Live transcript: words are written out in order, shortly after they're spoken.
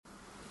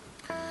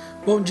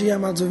Bom dia,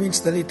 amados ouvintes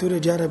da leitura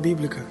diária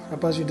bíblica. A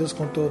paz de Deus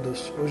com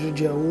todos. Hoje é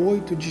dia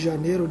 8 de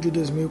janeiro de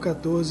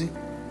 2014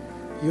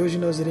 e hoje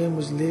nós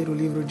iremos ler o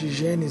livro de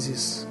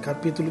Gênesis,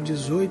 capítulo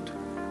 18,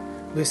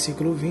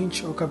 versículo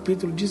 20 ao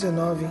capítulo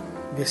 19,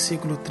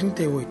 versículo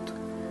 38.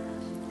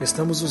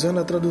 Estamos usando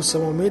a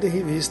tradução Almeida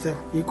Revista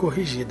e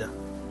Corrigida.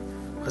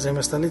 Fazemos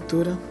esta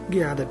leitura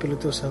guiada pelo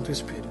Teu Santo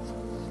Espírito.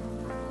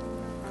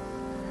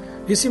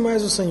 Disse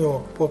mais o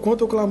Senhor: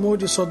 porquanto o clamor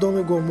de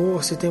Sodoma e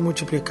Gomorra se tem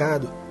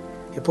multiplicado,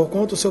 e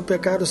porquanto o seu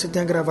pecado se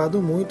tem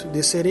agravado muito,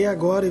 descerei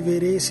agora e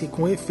verei se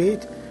com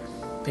efeito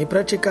tem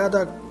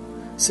praticado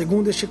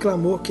segundo este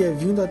clamor que é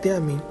vindo até a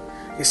mim,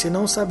 e se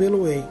não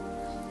sabê-lo-ei.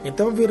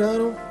 Então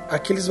viraram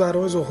aqueles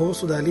varões o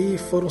rosto dali e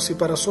foram-se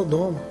para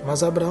Sodoma,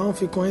 mas Abraão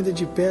ficou ainda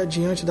de pé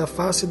diante da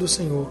face do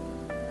Senhor.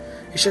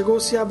 E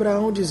chegou-se a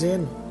Abraão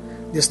dizendo: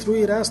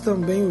 destruirás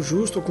também o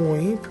justo com o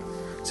ímpio?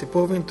 Se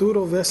porventura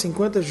houver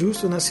 50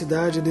 justos na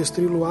cidade,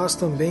 destruí-lo-ás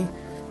também,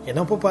 e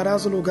não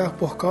pouparás o lugar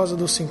por causa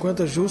dos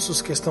 50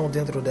 justos que estão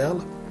dentro dela?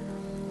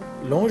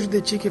 Longe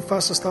de ti que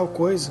faças tal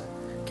coisa,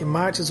 que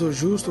mates o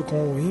justo com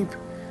o ímpio,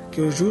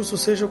 que o justo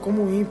seja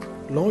como o ímpio,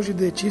 longe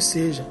de ti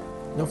seja.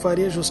 Não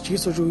faria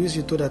justiça ao juiz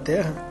de toda a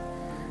terra?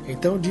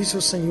 Então disse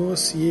o Senhor: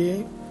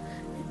 se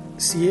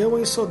eu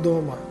em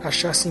Sodoma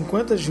achar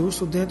 50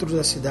 justos dentro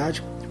da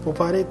cidade,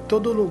 pouparei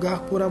todo o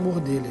lugar por amor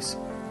deles.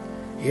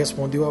 E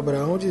respondeu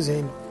Abraão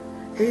dizendo: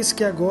 eis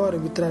que agora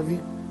me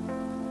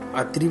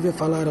atrevo a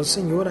falar ao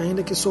Senhor,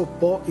 ainda que sou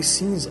pó e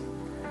cinza.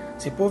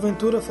 Se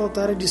porventura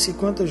faltarem de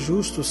 50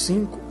 justos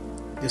 5,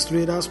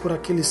 destruirás por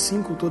aqueles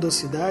 5 toda a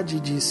cidade? E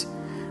disse: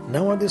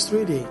 não a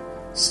destruirei,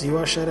 se eu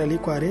achar ali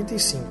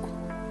 45.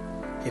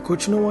 E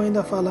continuou ainda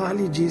a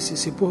falar-lhe e disse: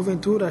 se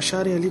porventura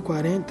acharem ali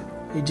 40,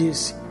 e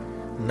disse: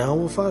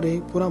 não o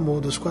farei por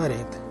amor dos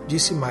 40.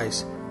 Disse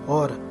mais: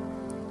 ora,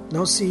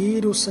 não se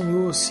ire o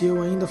Senhor se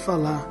eu ainda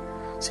falar,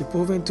 se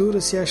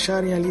porventura se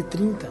acharem ali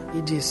 30,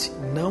 e disse: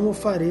 não o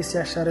farei se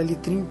achar ali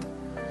 30.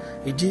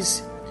 E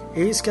disse: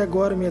 eis que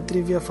agora me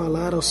atrevi a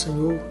falar ao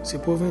Senhor, se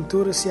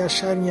porventura se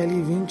acharem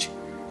ali 20,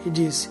 e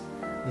disse: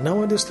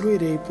 não a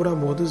destruirei por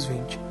amor dos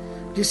 20.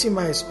 Disse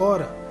mais: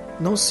 ora,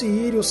 não se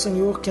ire o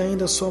Senhor, que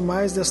ainda só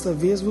mais desta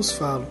vez vos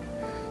falo,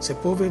 se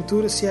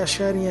porventura se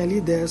acharem ali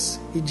 10,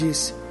 e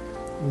disse: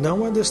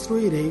 não a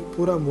destruirei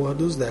por amor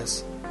dos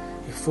 10.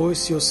 E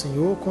foi-se o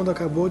Senhor quando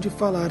acabou de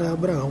falar a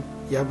Abraão,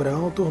 e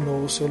Abraão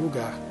tornou ao seu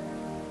lugar.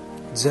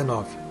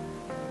 19.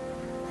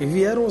 E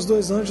vieram os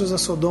 2 anjos a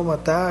Sodoma à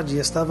tarde, e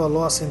estava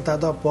Ló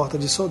assentado à porta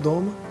de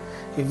Sodoma,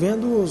 e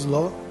vendo-os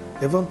Ló,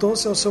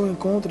 levantou-se ao seu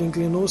encontro,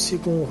 inclinou-se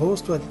com o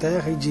rosto à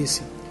terra, e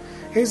disse: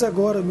 eis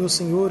agora, meus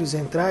senhores,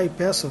 entrai,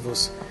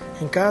 peço-vos,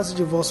 em casa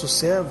de vosso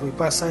servo, e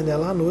passai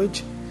nela a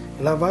noite,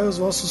 e lavai os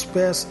vossos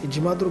pés, e de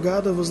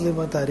madrugada vos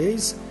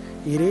levantareis,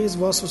 e ireis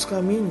vossos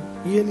caminhos.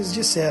 E eles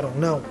disseram: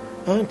 não,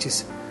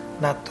 antes,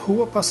 na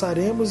rua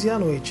passaremos e à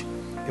noite.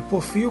 E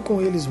porfiou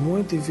com eles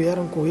muito, e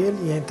vieram com ele,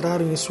 e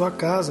entraram em sua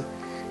casa,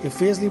 e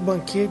fez-lhe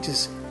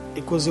banquetes,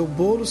 e cozeu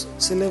bolos,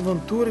 se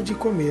levantura de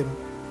comer.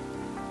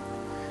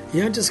 E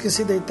antes que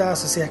se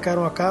deitasse,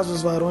 cercaram a casa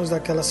os varões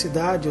daquela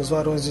cidade, os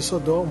varões de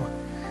Sodoma,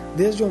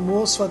 desde o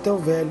moço até o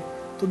velho,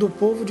 todo o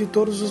povo de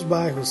todos os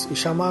bairros, e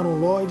chamaram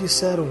Ló e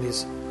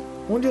disseram-lhes: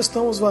 onde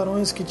estão os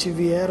varões que te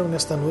vieram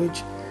nesta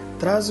noite?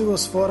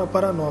 Traze-os fora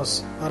para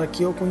nós, para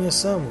que o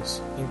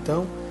conheçamos.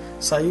 Então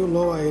saiu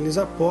Ló a eles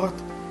à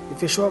porta, e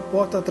fechou a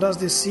porta atrás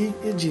de si,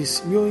 e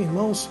disse: meus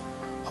irmãos,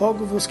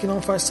 rogo-vos que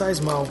não façais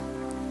mal.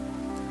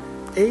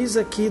 Eis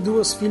aqui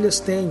 2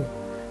 filhas tenho,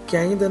 que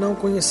ainda não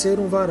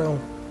conheceram varão.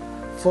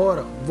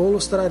 Fora,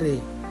 vou-los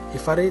trarei, e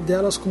farei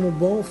delas como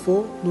bom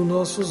for nos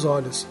nossos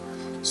olhos.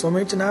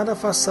 Somente nada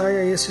façai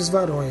a estes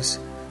varões,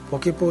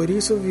 porque por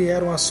isso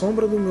vieram à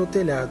sombra do meu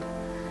telhado.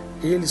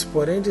 Eles,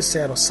 porém,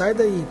 disseram: sai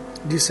daí.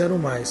 Disseram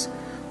mais: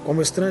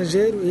 como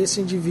estrangeiro, esse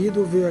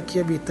indivíduo veio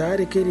aqui habitar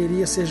e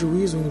quereria ser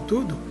juízo em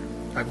tudo?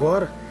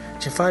 Agora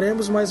te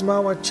faremos mais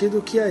mal a ti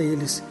do que a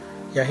eles.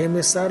 E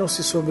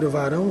arremessaram-se sobre o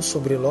varão,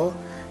 sobre Ló,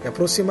 e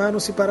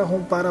aproximaram-se para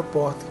romper a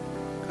porta.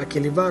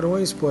 Aqueles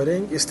varões,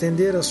 porém,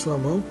 estenderam a sua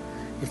mão,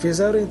 e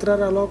fizeram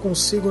entrar a Ló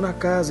consigo na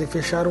casa, e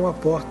fecharam a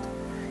porta.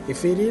 E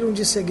feriram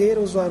de cegueira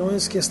os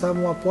varões que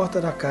estavam à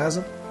porta da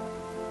casa,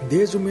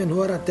 desde o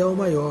menor até o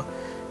maior,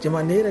 de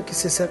maneira que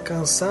se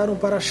cansaram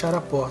para achar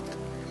a porta.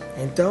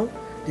 Então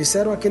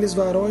disseram aqueles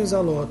varões a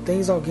Ló: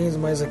 tens alguém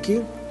mais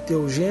aqui?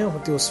 Teu genro,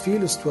 teus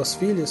filhos, tuas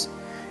filhas,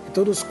 e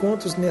todos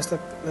quantos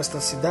nesta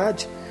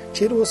cidade,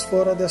 tira-os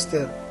fora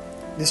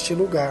deste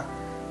lugar,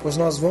 pois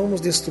nós vamos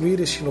destruir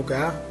este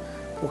lugar,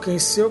 porque em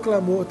seu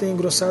clamor tem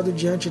engrossado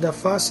diante da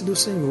face do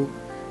Senhor,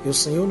 e o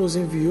Senhor nos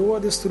enviou a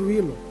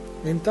destruí-lo.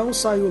 Então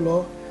saiu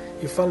Ló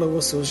e falou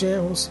aos seus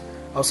genros,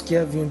 aos que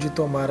haviam de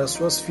tomar as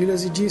suas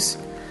filhas, e disse: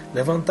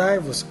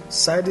 levantai-vos,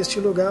 sai deste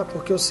lugar,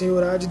 porque o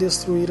Senhor há de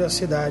destruir a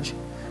cidade.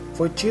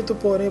 Foi Tito,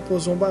 porém, por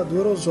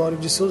zombador aos olhos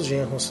de seus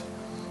genros.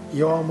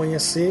 E ao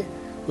amanhecer,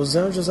 os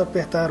anjos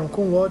apertaram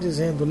com Ló,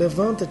 dizendo: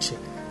 levanta-te,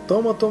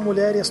 toma tua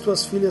mulher e as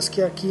tuas filhas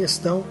que aqui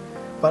estão,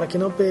 para que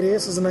não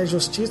pereças na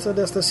injustiça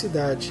desta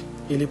cidade.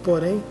 Ele,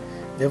 porém,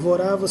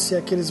 devorava-se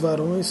aqueles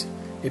varões,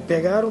 e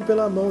pegaram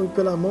pela mão e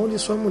pela mão de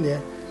sua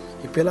mulher,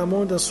 e pela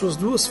mão das suas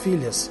 2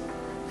 filhas,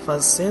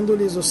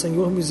 fazendo-lhes o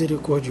Senhor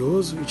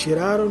misericordioso, e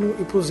tiraram-no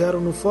e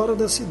puseram-no fora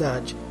da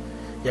cidade.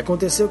 E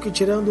aconteceu que,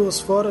 tirando-os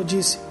fora,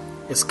 disse: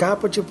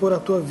 Escapa-te por a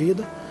tua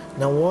vida,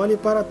 não olhe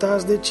para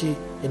trás de ti,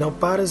 e não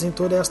pares em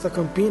toda esta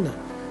campina.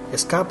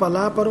 Escapa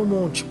lá para o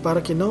monte,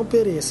 para que não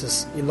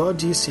pereças. E Ló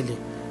disse-lhe: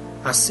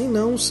 Assim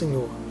não,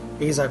 Senhor.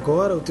 Eis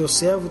agora o teu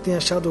servo tem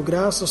achado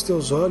graça aos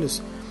teus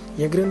olhos,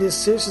 e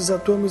engrandecestes a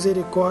tua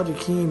misericórdia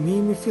que em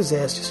mim me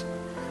fizestes,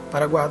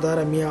 para guardar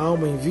a minha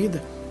alma em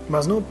vida,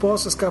 mas não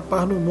posso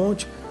escapar no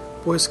monte,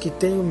 pois que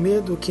tenho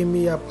medo que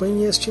me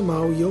apanhe este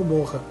mal e eu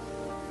morra.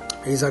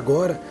 Eis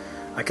agora,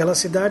 aquela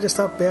cidade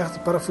está perto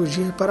para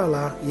fugir para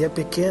lá, e é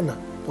pequena.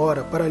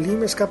 Ora, para ali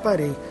me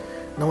escaparei.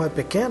 Não é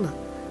pequena?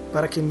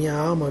 Para que minha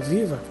alma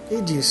viva?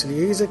 E disse-lhe: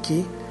 Eis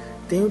aqui,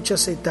 tenho-te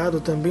aceitado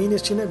também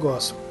neste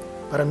negócio,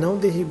 para não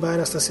derribar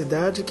esta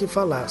cidade que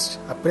falaste.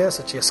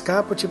 Apressa-te,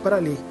 escapa-te para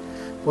ali,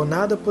 por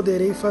nada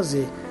poderei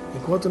fazer,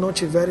 enquanto não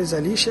tiveres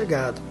ali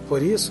chegado.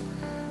 Por isso,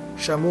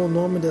 chamou o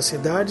nome da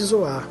cidade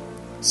Zoar.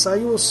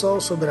 Saiu o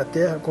sol sobre a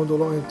terra quando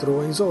Ló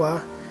entrou em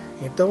Zoar.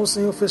 Então o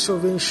Senhor fez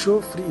chover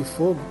enxofre e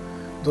fogo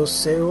do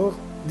Senhor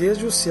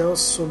desde os céus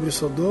sobre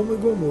Sodoma e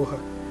Gomorra,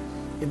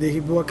 e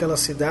derribou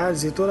aquelas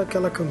cidades e toda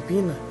aquela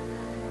campina,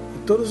 e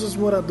todos os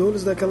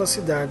moradores daquelas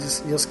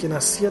cidades, e os que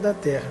nasciam da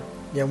terra.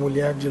 E a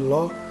mulher de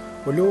Ló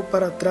olhou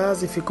para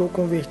trás e ficou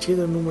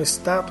convertida numa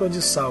estátua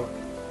de sal.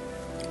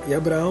 E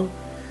Abraão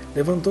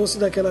levantou-se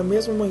daquela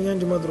mesma manhã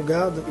de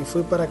madrugada e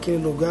foi para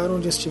aquele lugar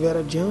onde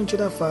estivera diante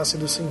da face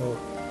do Senhor.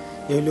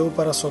 E olhou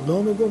para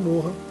Sodoma e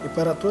Gomorra e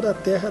para toda a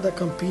terra da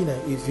campina,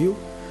 e viu,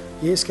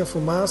 e eis que a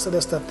fumaça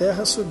desta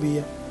terra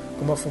subia,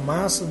 como a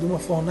fumaça de uma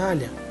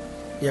fornalha.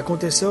 E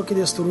aconteceu que,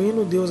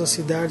 destruindo Deus as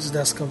cidades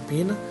das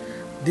campinas,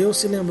 Deus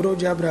se lembrou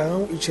de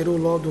Abraão e tirou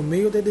Ló do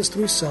meio da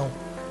destruição,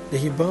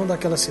 derribando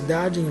aquela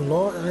cidade em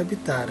Ló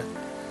habitara.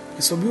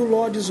 E subiu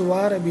Ló de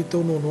Zoar,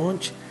 habitou no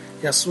monte,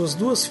 e as suas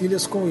 2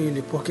 filhas com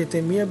ele, porque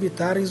temia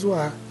habitar em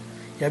Zoar.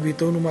 E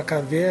habitou numa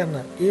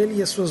caverna, ele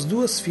e as suas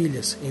 2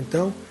 filhas.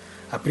 Então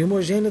a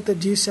primogênita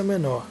disse à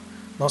menor: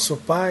 Nosso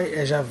pai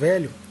é já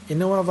velho, e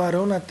não há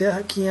varão na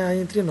terra que há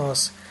entre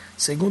nós.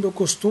 Segundo o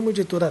costume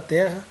de toda a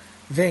terra,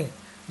 vem,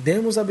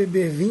 demos a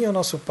beber vinho a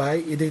nosso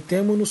pai, e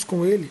deitemo-nos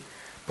com ele,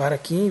 para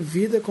que em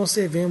vida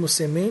conservemos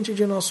semente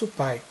de nosso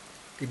pai.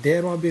 E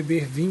deram a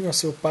beber vinho a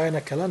seu pai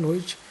naquela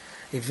noite.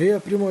 E veio a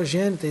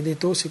primogênita e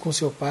deitou-se com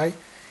seu pai,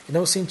 e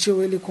não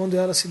sentiu ele quando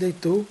ela se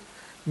deitou,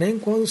 nem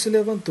quando se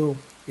levantou.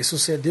 E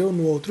sucedeu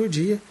no outro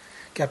dia,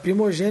 que a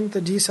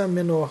primogênita disse à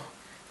menor: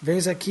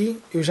 Vens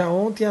aqui, eu já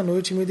ontem à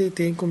noite me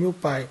deitei com meu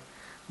pai.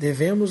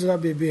 Devemos lá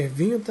beber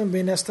vinho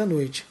também nesta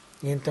noite.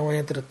 E então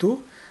entra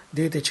tu,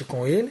 deita-te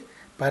com ele,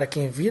 para que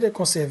em vida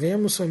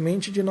conservemos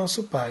somente de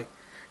nosso pai.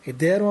 E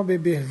deram a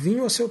beber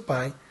vinho a seu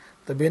pai.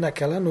 Também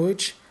naquela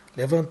noite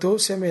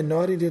levantou-se a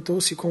menor e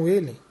deitou-se com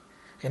ele.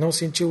 E não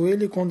sentiu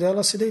ele quando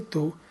ela se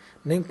deitou,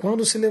 nem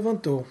quando se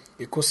levantou.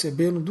 E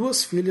conceberam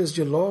 2 filhas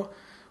de Ló,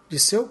 de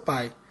seu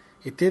pai.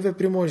 E teve a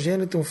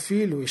primogênita um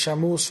filho, e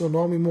chamou o seu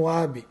nome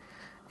Moabe.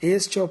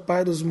 Este é o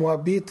pai dos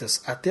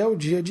Moabitas, até o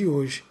dia de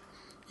hoje.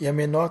 E a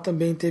menor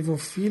também teve um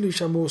filho, e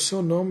chamou o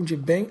seu nome de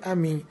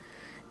Ben-Amim.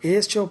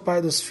 Este é o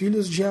pai dos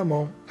filhos de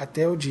Amon,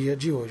 até o dia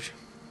de hoje.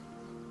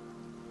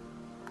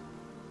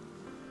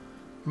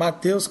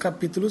 Mateus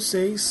capítulo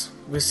 6,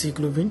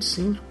 versículo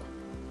 25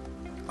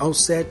 ao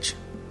 7,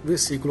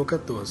 versículo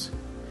 14.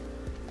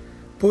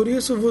 Por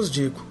isso vos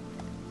digo: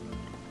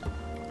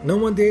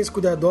 não andeis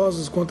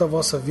cuidadosos quanto à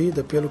vossa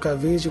vida, pelo que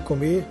haveis de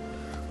comer,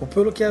 ou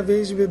pelo que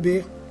haveis de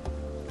beber,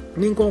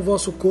 nem com o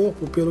vosso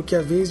corpo, pelo que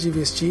haveis de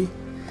vestir.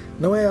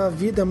 Não é a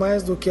vida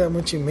mais do que a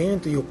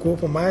mantimento, e o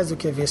corpo mais do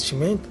que a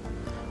vestimenta?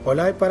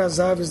 Olhai para as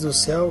aves do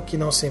céu, que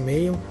não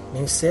semeiam,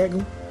 nem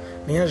cegam,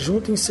 nem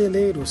ajuntem em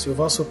celeiros, e o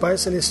vosso Pai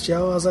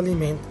Celestial as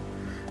alimenta.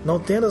 Não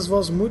tendas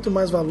vós muito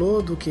mais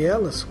valor do que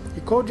elas? E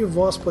qual de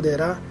vós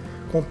poderá,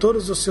 com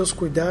todos os seus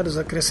cuidados,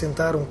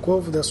 acrescentar um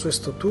covo da sua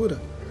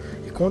estrutura?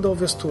 E quando ao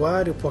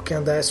vestuário, por que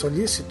andais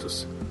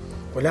solícitos?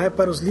 Olhai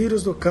para os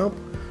lírios do campo,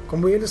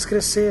 como eles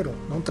cresceram,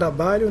 não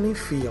trabalham nem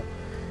fiam.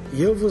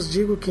 E eu vos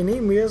digo que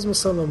nem mesmo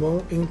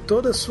Salomão, em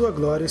toda a sua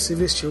glória, se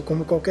vestiu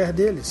como qualquer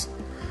deles.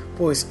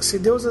 Pois, se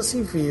Deus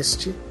assim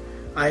veste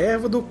a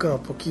erva do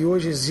campo, que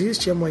hoje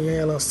existe e amanhã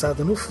é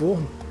lançada no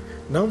forno,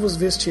 não vos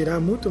vestirá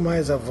muito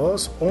mais a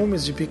vós,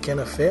 homens de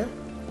pequena fé?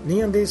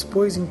 Nem andeis,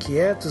 pois,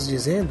 inquietos,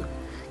 dizendo: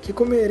 que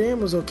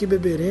comeremos, ou que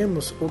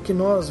beberemos, ou que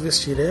nós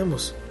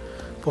vestiremos?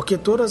 Porque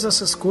todas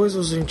essas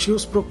coisas os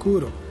gentios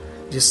procuram.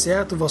 De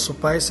certo, vosso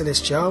Pai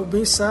Celestial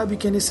bem sabe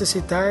que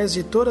necessitais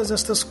de todas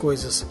estas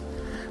coisas.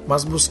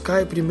 Mas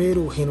buscai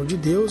primeiro o reino de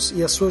Deus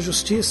e a sua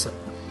justiça,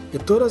 e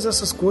todas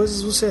essas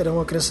coisas vos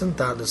serão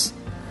acrescentadas.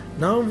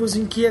 Não vos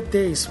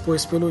inquieteis,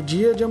 pois, pelo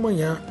dia de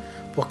amanhã,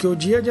 porque o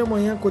dia de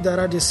amanhã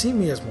cuidará de si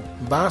mesmo.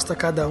 Basta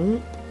cada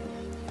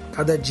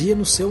dia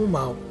no seu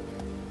mal.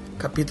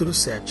 Capítulo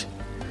 7.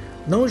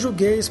 Não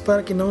julgueis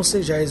para que não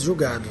sejais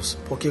julgados,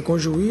 porque com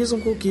juízo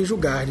com que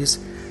julgardes,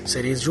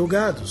 sereis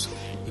julgados,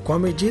 e com a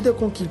medida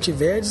com que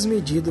tiverdes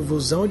medido,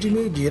 vos hão de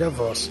medir a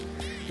vós.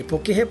 E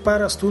por que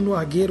reparas tu no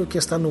argueiro que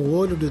está no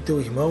olho do teu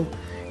irmão,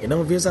 e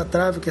não vês a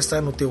trave que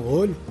está no teu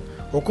olho?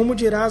 Ou como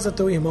dirás a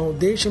teu irmão,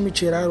 deixa-me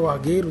tirar o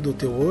argueiro do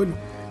teu olho,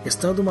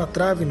 estando uma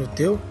trave no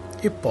teu?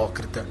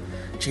 Hipócrita,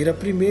 tira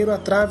primeiro a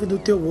trave do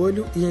teu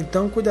olho, e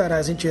então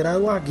cuidarás em tirar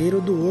o argueiro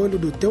do olho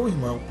do teu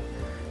irmão.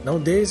 Não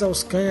deis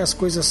aos cães as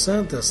coisas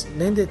santas,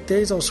 nem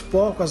deteis aos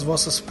porcos as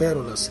vossas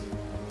pérolas,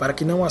 para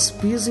que não as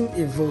pisem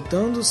e,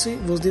 voltando-se,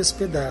 vos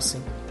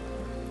despedacem.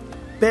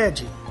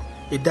 Pede,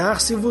 e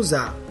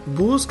dar-se-vos-á,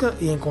 busca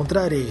e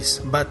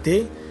encontrareis,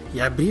 batei e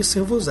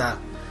abrir-se-vos-á.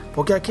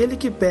 Porque aquele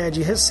que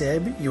pede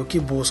recebe, e o que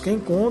busca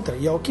encontra,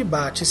 e ao que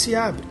bate se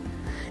abre.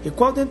 E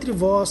qual dentre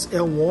vós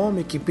é um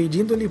homem que,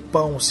 pedindo-lhe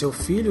pão, seu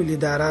filho lhe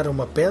dará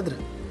uma pedra?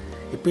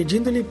 E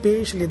pedindo-lhe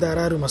peixe lhe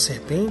dará uma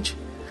serpente?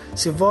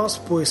 Se vós,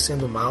 pois,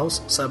 sendo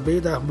maus,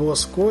 sabeis dar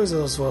boas coisas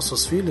aos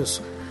vossos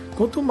filhos,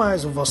 quanto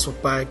mais o vosso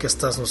Pai que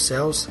estás nos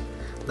céus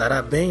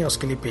dará bem aos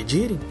que lhe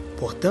pedirem?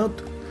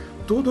 Portanto,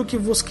 tudo o que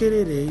vos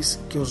querereis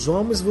que os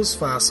homens vos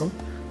façam,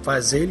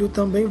 fazei-lo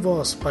também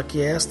vós, para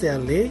que esta é a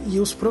lei e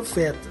os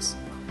profetas.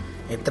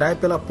 Entrai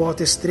pela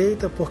porta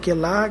estreita, porque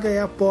larga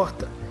é a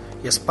porta,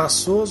 e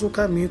espaçoso o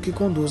caminho que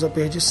conduz à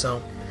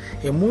perdição,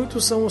 e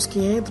muitos são os que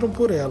entram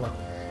por ela.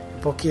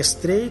 Porque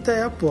estreita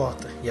é a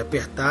porta, e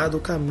apertado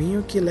o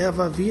caminho que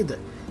leva à vida,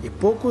 e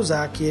poucos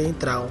há que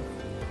entram.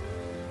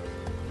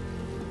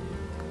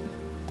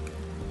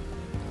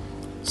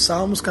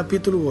 Salmos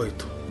capítulo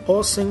 8.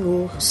 Ó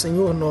Senhor,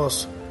 Senhor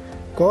nosso,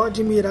 quão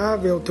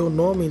admirável é o teu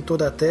nome em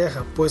toda a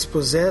terra, pois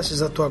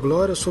pusestes a tua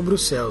glória sobre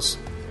os céus.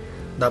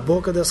 Da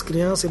boca das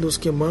crianças e dos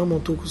que mamam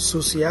tu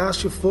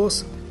susciaste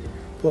força,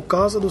 por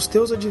causa dos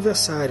teus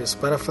adversários,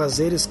 para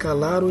fazer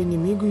escalar o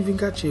inimigo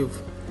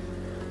vingativo.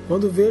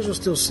 Quando vejo os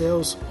teus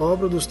céus,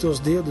 obra dos teus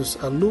dedos,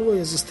 a lua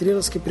e as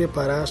estrelas que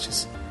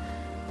preparastes,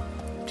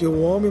 que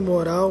o homem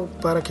moral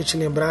para que te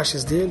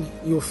lembrastes dele,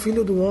 e o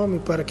filho do homem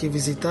para que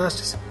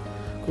visitastes,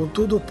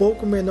 contudo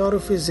pouco menor o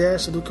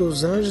fizeste do que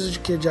os anjos de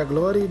que de a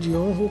glória e de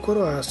honra o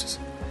coroastes.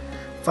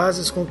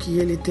 Fazes com que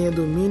ele tenha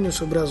domínio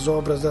sobre as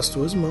obras das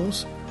tuas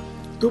mãos,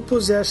 tu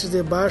pusestes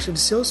debaixo de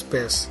seus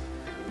pés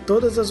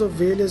todas as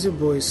ovelhas e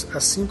bois,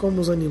 assim como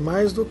os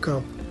animais do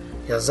campo,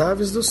 e as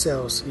aves dos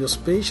céus, e os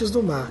peixes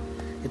do mar,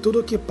 e tudo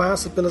o que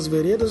passa pelas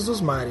veredas dos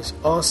mares.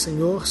 Ó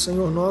Senhor,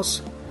 Senhor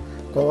nosso,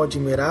 qual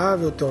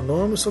admirável o teu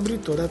nome sobre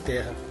toda a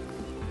terra.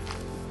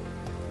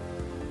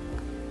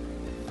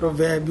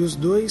 Provérbios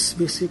 2,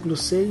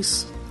 versículos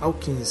 6 ao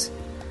 15.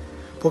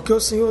 Porque o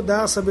Senhor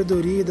dá a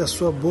sabedoria, e da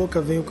sua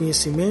boca vem o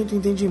conhecimento e o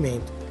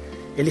entendimento.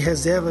 Ele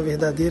reserva a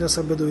verdadeira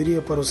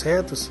sabedoria para os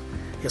retos,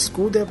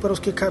 escudo é para os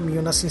que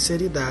caminham na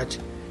sinceridade,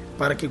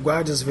 para que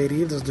guarde as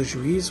veredas do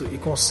juízo e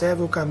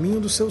conserve o caminho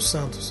dos seus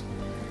santos.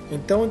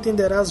 Então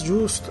entenderás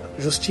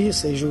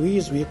justiça e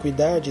juízo e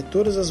equidade e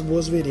todas as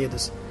boas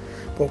veredas.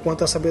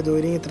 Porquanto a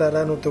sabedoria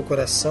entrará no teu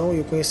coração e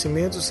o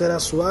conhecimento será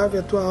suave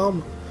à tua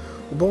alma.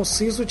 O bom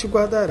siso te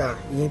guardará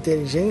e a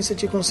inteligência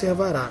te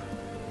conservará,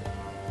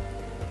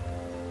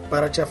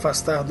 para te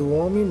afastar do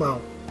homem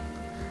mau,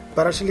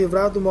 para te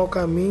livrar do mau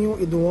caminho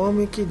e do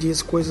homem que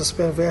diz coisas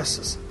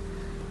perversas,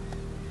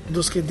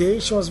 dos que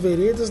deixam as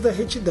veredas da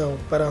retidão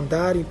para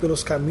andarem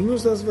pelos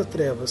caminhos das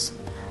trevas,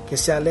 que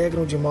se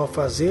alegram de mal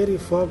fazer e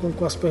folgam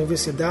com as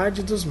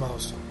perversidades dos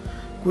maus,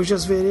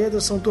 cujas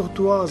veredas são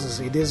tortuosas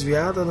e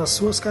desviadas nas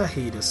suas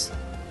carreiras.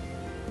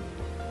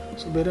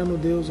 Soberano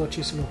Deus,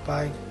 Altíssimo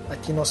Pai,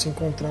 aqui nós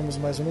encontramos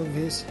mais uma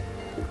vez,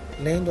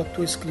 lendo a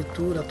Tua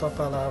Escritura, a Tua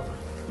Palavra,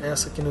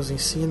 essa que nos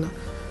ensina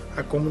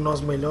a como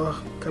nós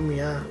melhor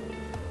caminhar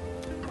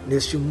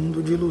neste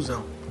mundo de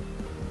ilusão.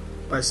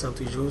 Pai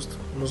Santo e Justo,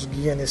 nos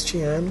guia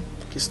neste ano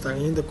que está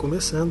ainda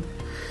começando,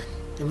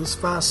 e nos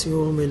faz,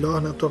 Senhor,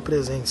 melhor na Tua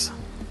presença.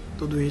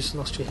 Tudo isso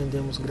nós te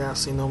rendemos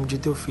graça em nome de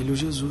Teu Filho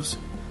Jesus,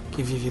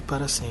 que vive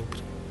para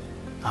sempre.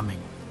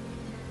 Amém.